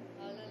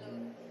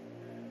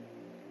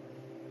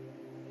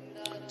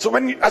 So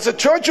when as a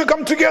church you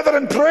come together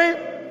and pray,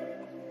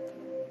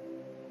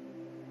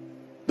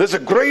 there's a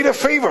greater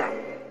favor,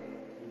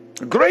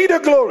 greater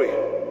glory.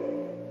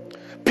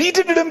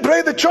 Peter didn't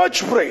pray, the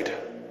church prayed.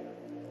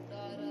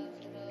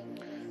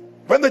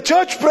 When the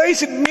church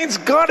prays, it means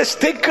God has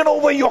taken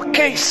over your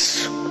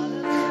case.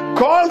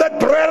 Call that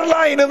prayer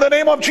line in the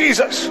name of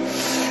Jesus.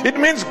 It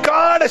means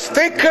God has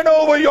taken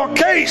over your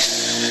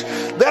case.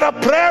 There are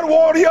prayer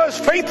warriors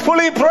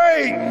faithfully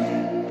praying.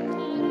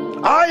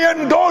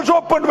 Iron doors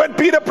opened when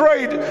Peter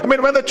prayed.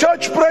 When the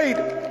church prayed.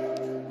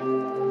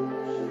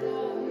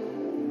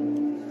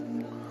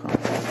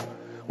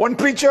 One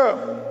preacher,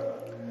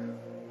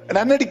 an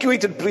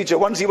uneducated preacher,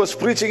 once he was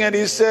preaching and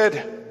he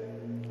said,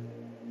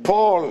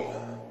 Paul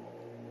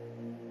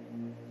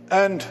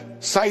and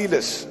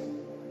Silas,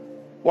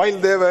 while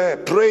they were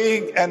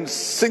praying and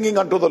singing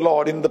unto the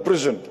Lord in the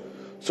prison.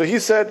 So he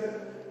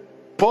said,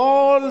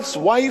 Paul's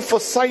wife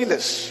was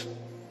Silas.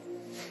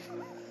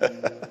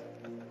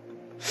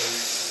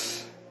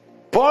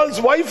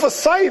 Paul's wife was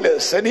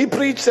Silas. And he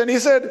preached and he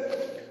said,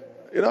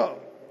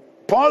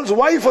 Paul's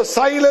wife was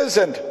Silas,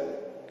 and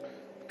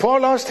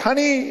Paul asked,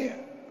 honey,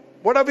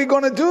 what are we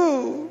going to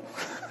do?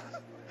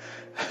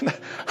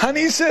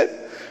 Honey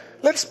said,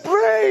 let's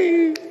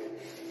pray.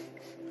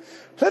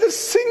 Let us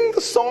sing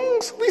the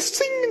songs we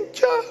sing in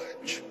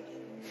church.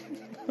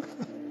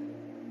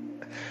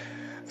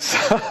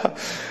 So,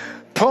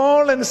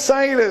 Paul and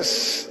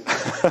Silas,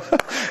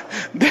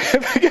 they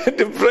began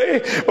to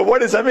pray. But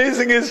what is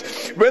amazing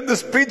is when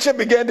this preacher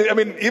began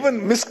to,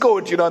 even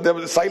misquote,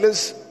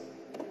 Silas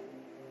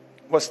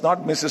was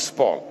not Mrs.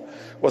 Paul,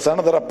 was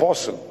another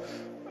apostle.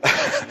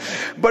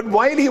 But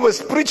while he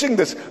was preaching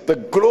this, the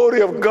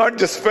glory of God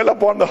just fell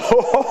upon the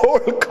whole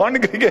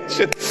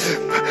congregation.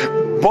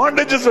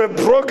 Bondages were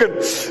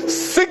broken.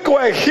 Sick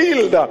were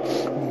healed.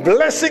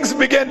 Blessings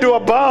began to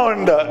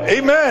abound.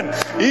 Amen.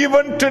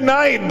 Even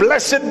tonight,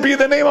 blessed be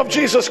the name of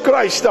Jesus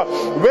Christ.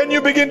 When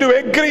you begin to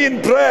agree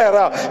in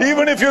prayer,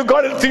 even if you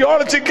got it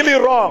theologically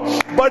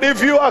wrong, but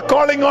if you are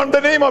calling on the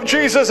name of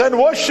Jesus and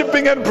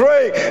worshiping and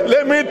praying,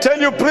 let me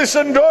tell you,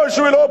 prison doors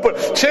will open,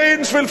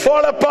 chains will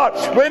fall apart.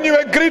 When you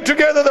agree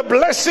together, the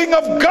blessing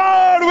of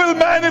God will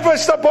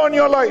manifest upon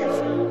your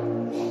life.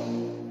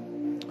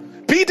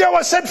 Peter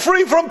was set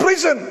free from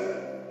prison.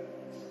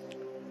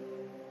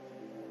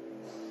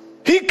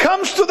 He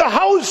comes to the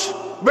house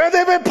where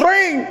they were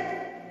praying,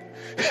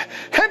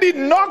 and he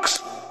knocks.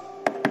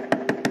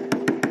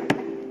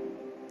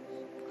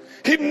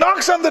 He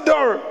knocks on the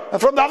door,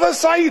 and from the other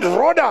side,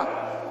 Rhoda,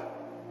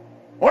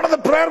 one of the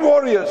prayer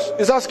warriors,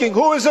 is asking,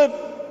 "Who is it?"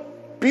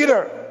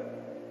 "Peter."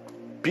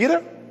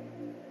 "Peter?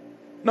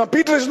 No,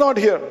 Peter is not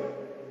here."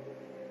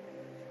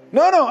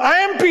 No, I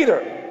am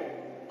Peter."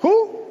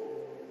 "Who?"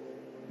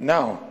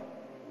 "No.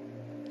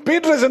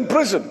 Peter is in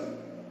prison."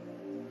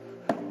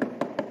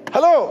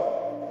 "Hello,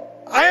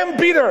 I am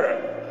Peter."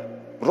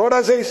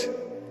 Rhoda says,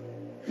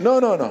 No.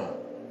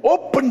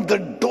 "Open the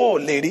door,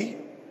 lady."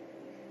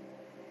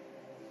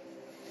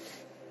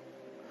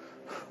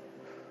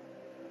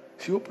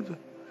 She opens it.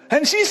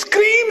 And she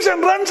screams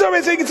and runs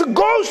away saying, "It's a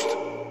ghost."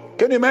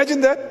 Can you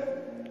imagine that?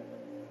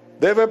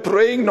 They were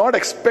praying, not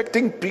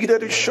expecting Peter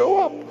to show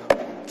up.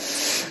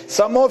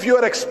 Some of you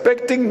are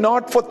expecting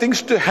not for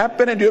things to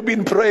happen and you've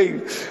been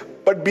praying.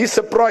 But be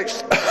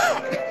surprised.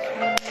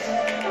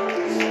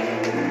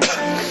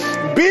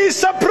 Be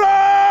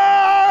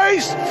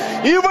surprised.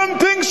 Even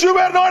things you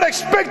were not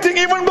expecting,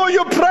 even though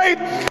you prayed,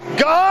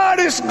 God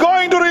is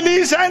going to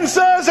release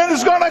answers and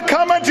it's going to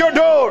come at your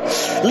door.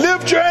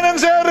 Lift your hand and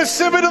say, "I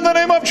receive it in the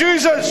name of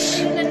Jesus."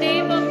 In the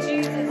name of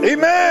Jesus.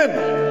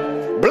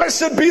 Amen.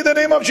 Blessed be the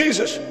name of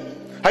Jesus.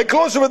 I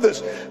close with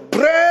this.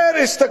 Prayer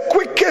is the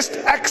quickest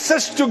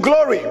access to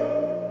glory.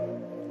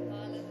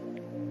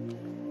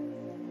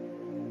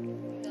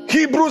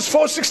 Hebrews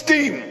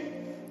 4:16.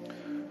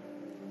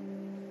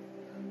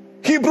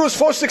 Hebrews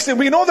 4:16.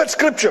 We know that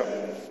scripture.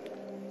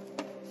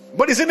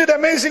 But isn't it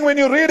amazing when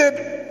you read it,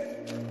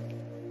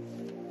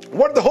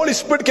 what the Holy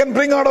Spirit can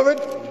bring out of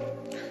it?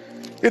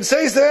 It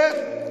says there,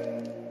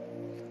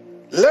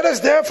 "Let us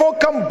therefore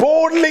come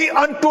boldly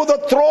unto the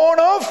throne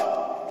of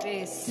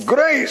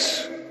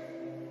grace."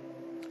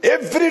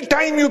 Every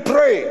time you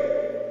pray,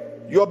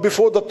 you are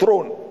before the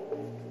throne.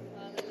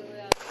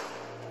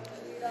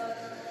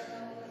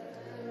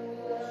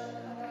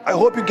 I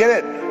hope you get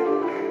it.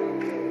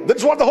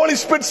 That's what the Holy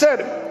Spirit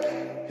said.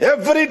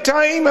 Every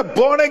time a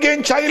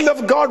born-again child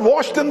of God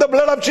washed in the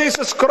blood of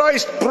Jesus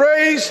Christ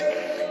prays,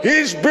 he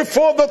is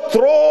before the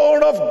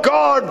throne of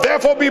God.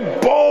 Therefore be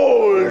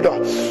bold.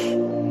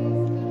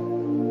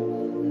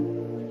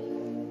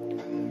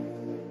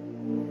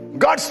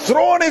 God's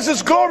throne is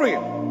His glory.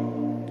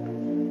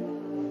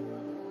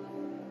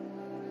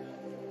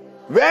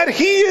 Where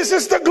He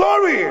is the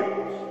glory.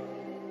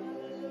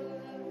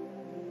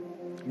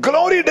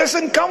 Glory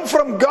doesn't come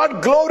from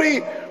God.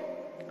 Glory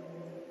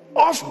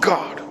of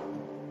God.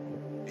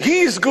 He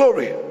is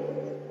glory.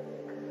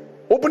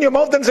 Open your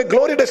mouth and say,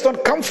 "Glory does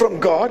not come from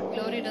God."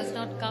 Glory does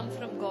not come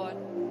from God.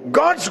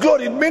 God's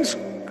glory, it means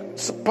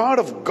it's a part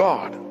of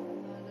God.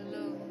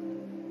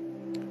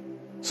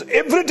 So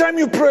every time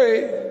you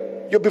pray,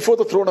 you're before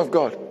the throne of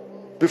God,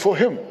 before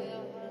Him.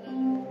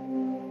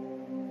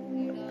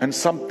 And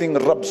something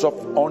rubs up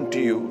onto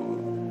you.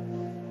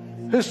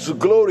 His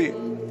glory.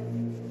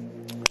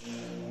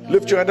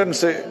 Lift your hand and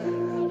say,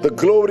 "The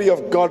glory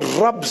of God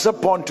rubs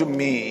up onto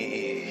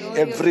me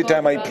every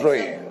time I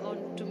pray."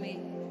 Onto me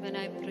when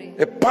I pray.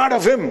 A part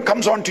of Him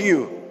comes onto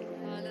you.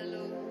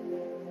 Hallelujah.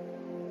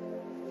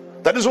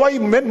 That is why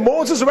when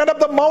Moses went up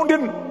the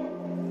mountain,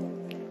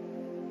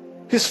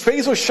 his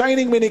face was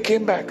shining when he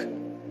came back.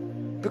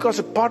 Because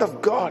a part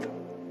of God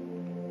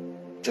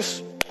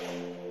just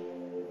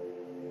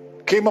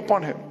came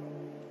upon him.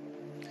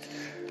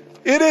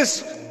 It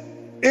is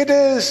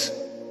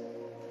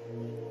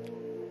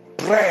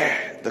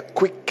prayer, the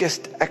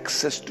quickest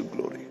access to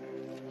glory.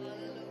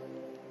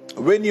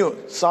 When you,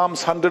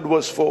 Psalms 100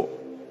 verse 4,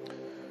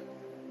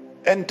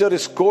 enter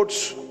His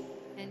courts,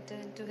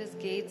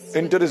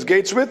 enter His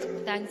gates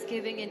with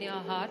thanksgiving in your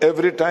heart.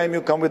 Every time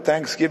you come with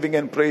thanksgiving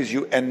and praise,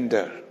 you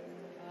enter.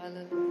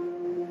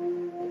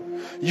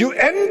 You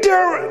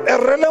enter a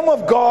realm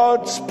of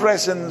God's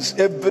presence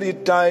every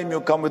time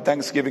you come with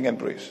thanksgiving and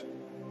praise.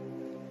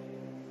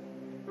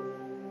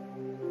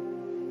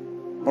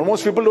 But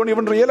most people don't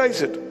even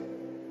realize it.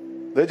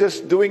 They're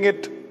just doing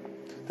it.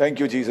 Thank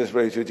you, Jesus.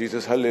 Praise you,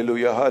 Jesus.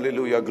 Hallelujah.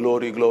 Hallelujah.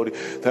 Glory, glory.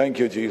 Thank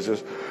you,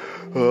 Jesus.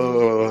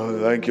 Oh,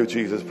 thank you,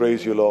 Jesus.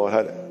 Praise you, Lord.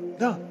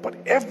 No, but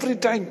every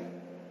time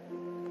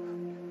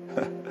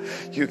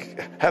you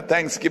have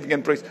thanksgiving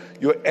and praise,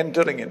 you're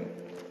entering in.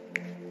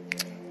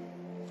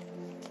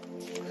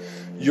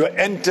 You're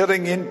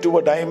entering into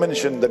a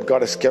dimension that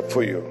God has kept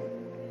for you.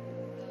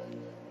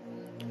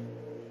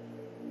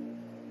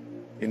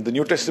 In the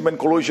New Testament,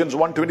 Colossians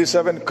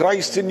 1:27,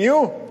 Christ in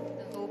you.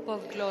 The hope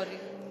of glory.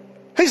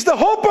 He's the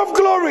hope of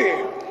glory.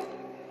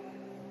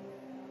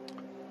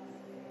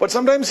 But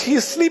sometimes he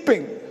is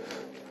sleeping.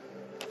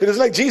 It is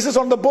like Jesus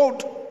on the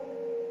boat.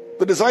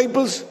 The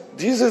disciples,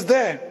 Jesus is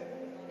there.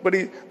 But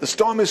the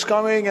storm is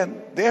coming and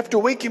they have to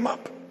wake him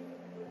up.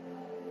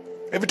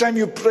 Every time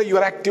you pray, you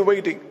are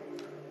activating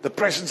the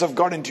presence of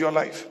God into your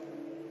life.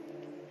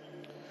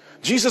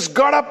 Jesus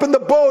got up in the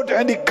boat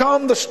and he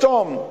calmed the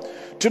storm.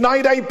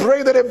 Tonight I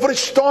pray that every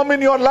storm in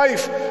your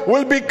life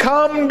will be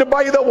calmed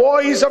by the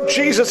voice of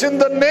Jesus, in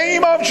the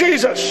name of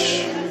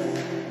Jesus.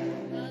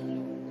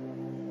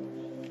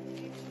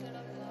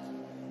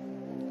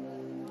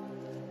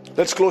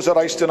 Let's close our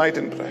eyes tonight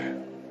in prayer.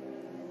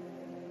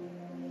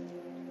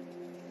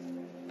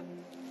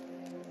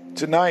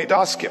 Tonight,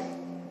 ask him.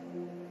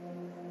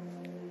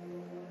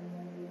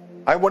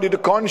 I want you to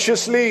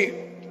consciously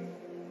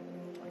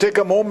take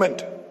a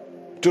moment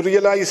to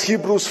realize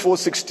Hebrews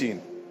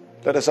 4:16.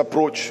 Let us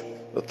approach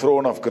the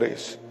throne of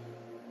grace,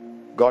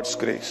 God's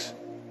grace,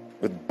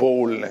 with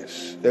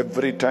boldness.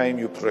 Every time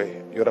you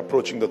pray, you're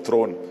approaching the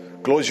throne.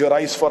 Close your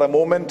eyes for a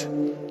moment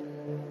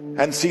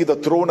and see the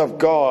throne of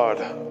God.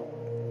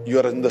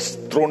 You're in the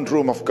throne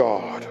room of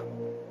God.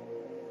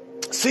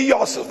 See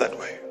yourself that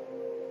way.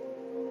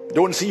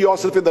 Don't see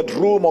yourself in that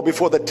room or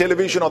before the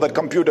television or that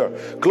computer.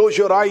 Close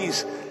your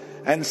eyes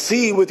and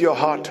see with your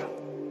heart.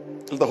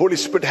 Let the Holy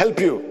Spirit help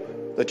you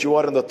that you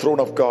are in the throne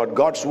of God.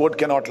 God's word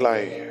cannot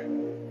lie.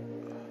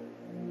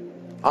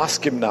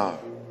 Ask him now.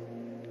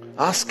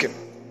 Ask him.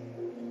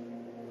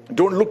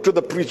 Don't look to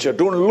the preacher.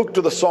 Don't look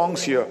to the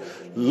songs here.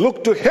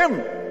 Look to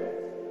him.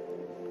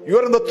 You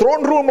are in the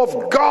throne room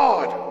of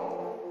God.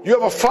 You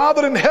have a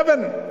Father in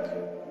heaven.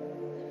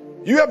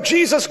 You have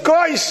Jesus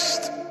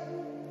Christ.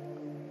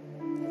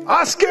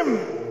 Ask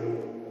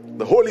him.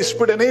 The Holy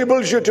Spirit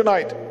enables you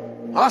tonight.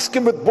 Ask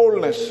him with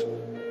boldness.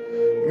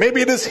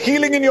 Maybe it is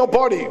healing in your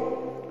body.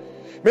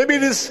 Maybe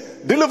it is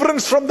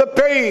deliverance from the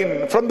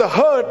pain, from the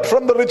hurt,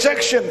 from the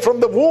rejection,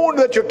 from the wound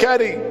that you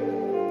carry.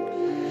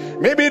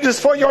 Maybe it is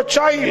for your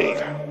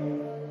child.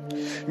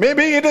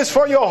 Maybe it is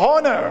for your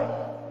honor,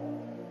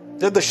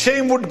 that the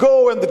shame would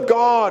go and that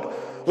God,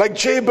 like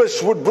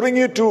Jabez, would bring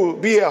you to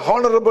be a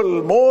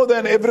honorable more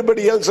than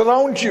everybody else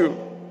around you.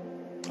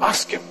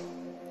 Ask him.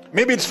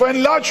 Maybe it's for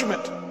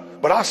enlargement,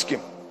 but ask him.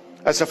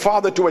 As a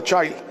father to a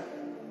child,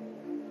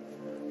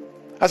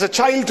 as a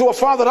child to a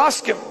father,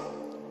 ask him.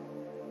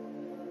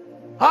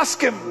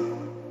 Ask him.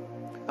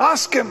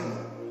 Ask him.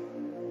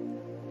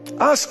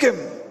 Ask him.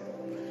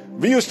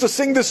 We used to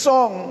sing this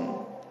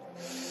song,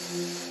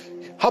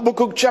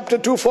 Habakkuk chapter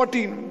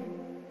 2:14.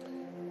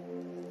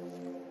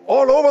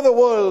 All over the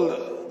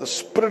world, the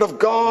Spirit of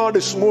God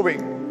is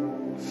moving.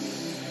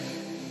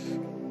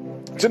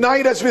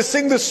 Tonight, as we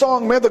sing this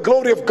song, may the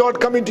glory of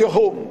God come into your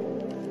home.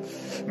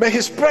 May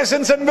his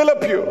presence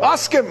envelop you.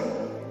 Ask him.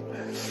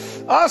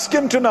 Ask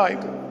him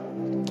tonight.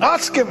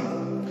 Ask him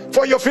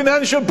for your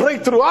financial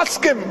breakthrough.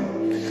 Ask him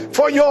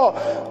for your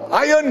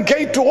iron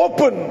gate to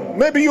open.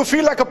 Maybe you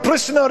feel like a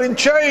prisoner in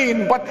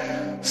chain, but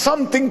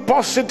something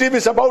positive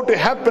is about to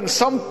happen.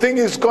 Something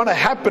is going to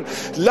happen.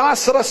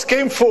 Lazarus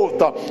came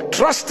forth.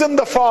 Trust in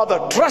the Father.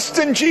 Trust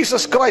in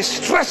Jesus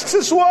Christ. Trust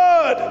his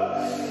word.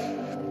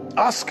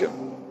 Ask him.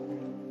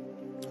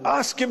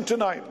 Ask him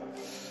tonight.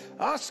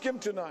 Ask him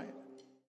tonight.